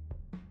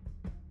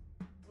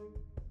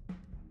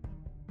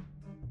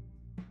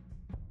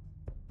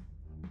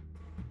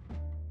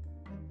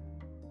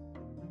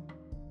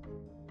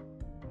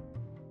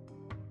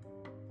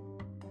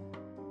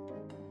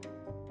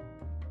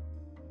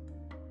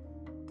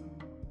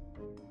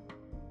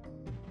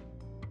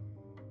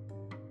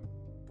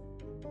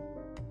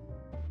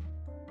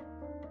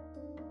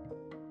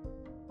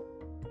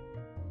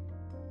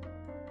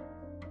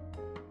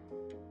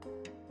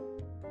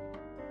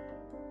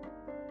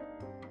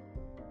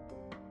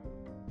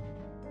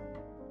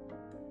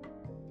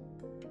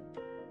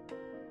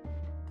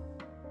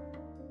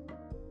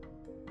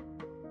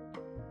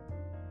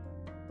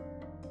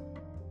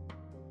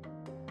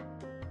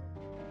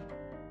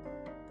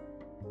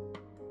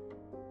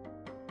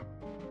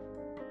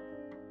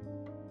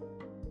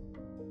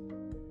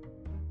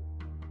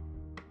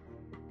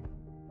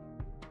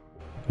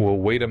 We'll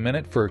wait a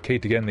minute for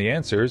Kate to get in the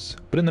answers,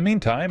 but in the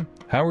meantime,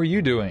 how are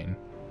you doing?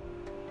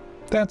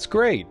 That's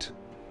great!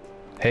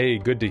 Hey,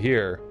 good to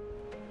hear.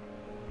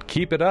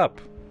 Keep it up!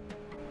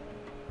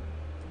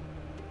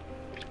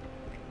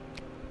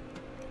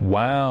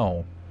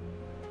 Wow.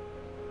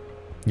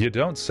 You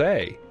don't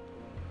say.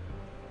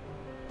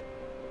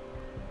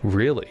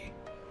 Really?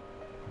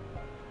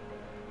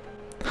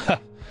 Ha!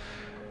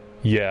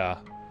 Yeah.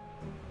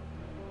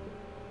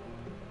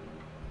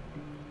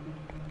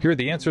 Here are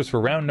the answers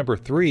for round number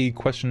 3.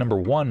 Question number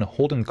 1.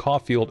 Holden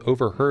Caulfield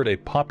overheard a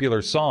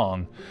popular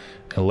song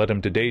and led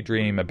him to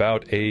daydream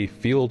about a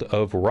field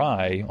of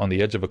rye on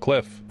the edge of a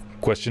cliff.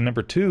 Question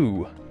number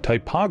 2.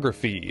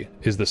 Typography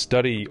is the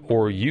study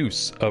or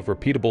use of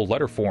repeatable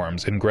letter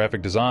forms in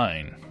graphic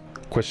design.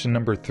 Question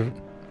number 3.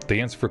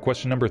 The answer for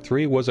question number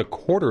 3 was a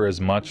quarter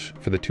as much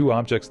for the two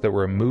objects that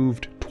were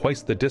moved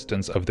twice the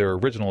distance of their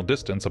original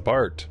distance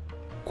apart.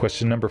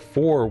 Question number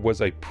 4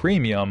 was a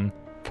premium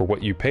for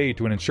what you pay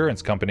to an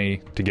insurance company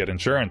to get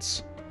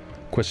insurance.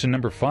 Question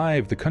number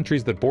 5. The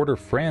countries that border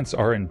France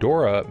are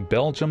Andorra,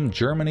 Belgium,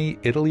 Germany,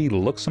 Italy,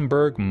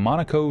 Luxembourg,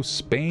 Monaco,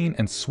 Spain,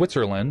 and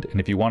Switzerland. And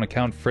if you want to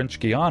count French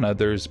Guiana,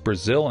 there's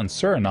Brazil and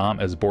Suriname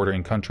as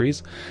bordering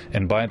countries.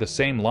 And by the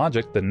same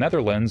logic, the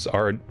Netherlands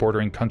are a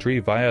bordering country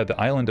via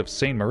the island of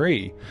Saint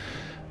Marie.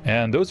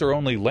 And those are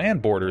only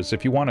land borders.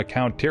 If you want to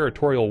count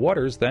territorial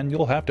waters, then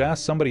you'll have to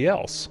ask somebody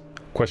else.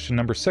 Question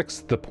number 6.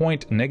 The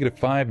point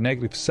 -5,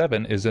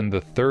 -7 is in the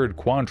third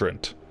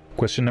quadrant.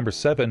 Question number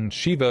 7.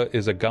 Shiva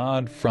is a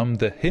god from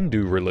the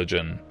Hindu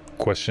religion.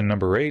 Question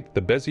number 8.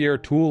 The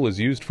Bezier tool is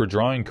used for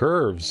drawing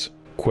curves.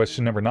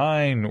 Question number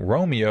 9.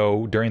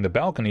 Romeo, during the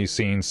balcony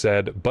scene,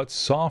 said, "But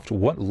soft,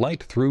 what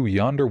light through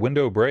yonder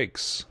window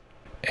breaks?"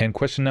 And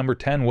question number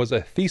 10 was a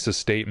thesis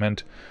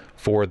statement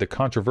for the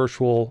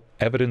controversial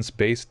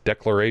evidence-based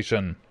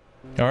declaration.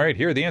 Alright,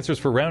 here are the answers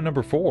for round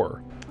number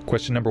 4.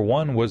 Question number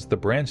 1 was the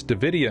Branch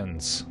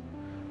Davidians,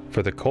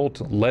 for the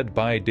cult led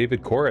by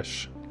David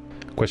Koresh.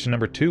 Question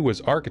number 2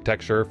 was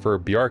architecture for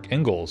Bjarke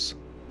Ingels,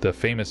 the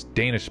famous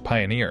Danish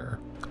pioneer.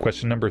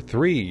 Question number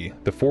 3,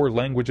 the 4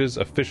 languages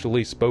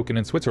officially spoken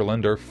in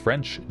Switzerland are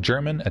French,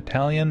 German,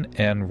 Italian,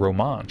 and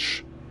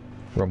Romansh.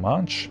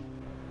 Romansh?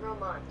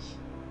 Romansh.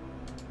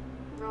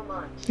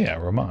 Yeah,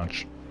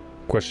 Romansh.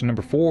 Question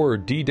number 4,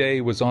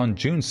 D-Day was on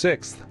June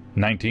 6th,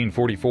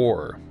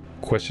 1944.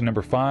 Question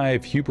number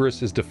 5,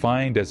 hubris is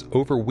defined as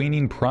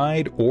overweening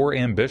pride or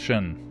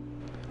ambition.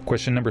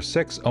 Question number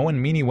 6,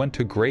 Owen Meany went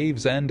to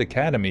Gravesend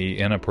Academy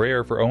in a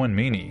prayer for Owen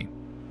Meany.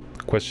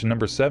 Question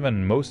number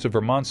 7, most of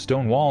Vermont's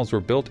stone walls were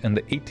built in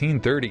the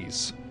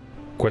 1830s.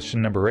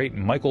 Question number 8,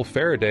 Michael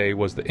Faraday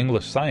was the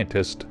English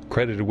scientist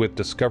credited with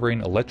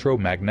discovering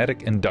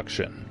electromagnetic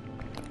induction.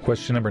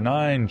 Question number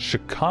 9,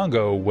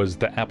 Chicago was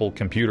the Apple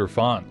computer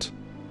font.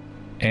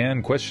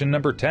 And question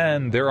number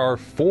 10, there are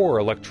 4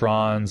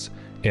 electrons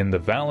in the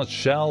valence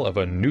shell of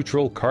a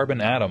neutral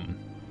carbon atom.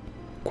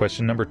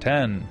 Question number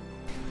 10.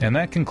 And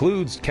that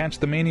concludes Catch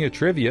the Mania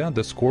Trivia.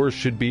 The scores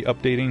should be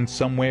updating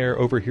somewhere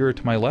over here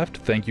to my left.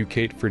 Thank you,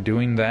 Kate, for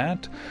doing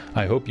that.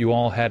 I hope you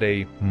all had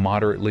a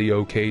moderately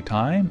okay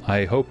time.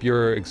 I hope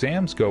your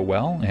exams go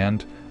well,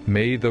 and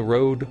may the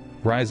road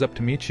rise up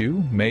to meet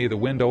you. May the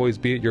wind always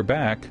be at your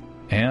back.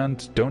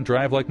 And don't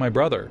drive like my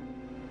brother.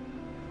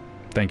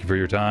 Thank you for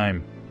your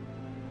time.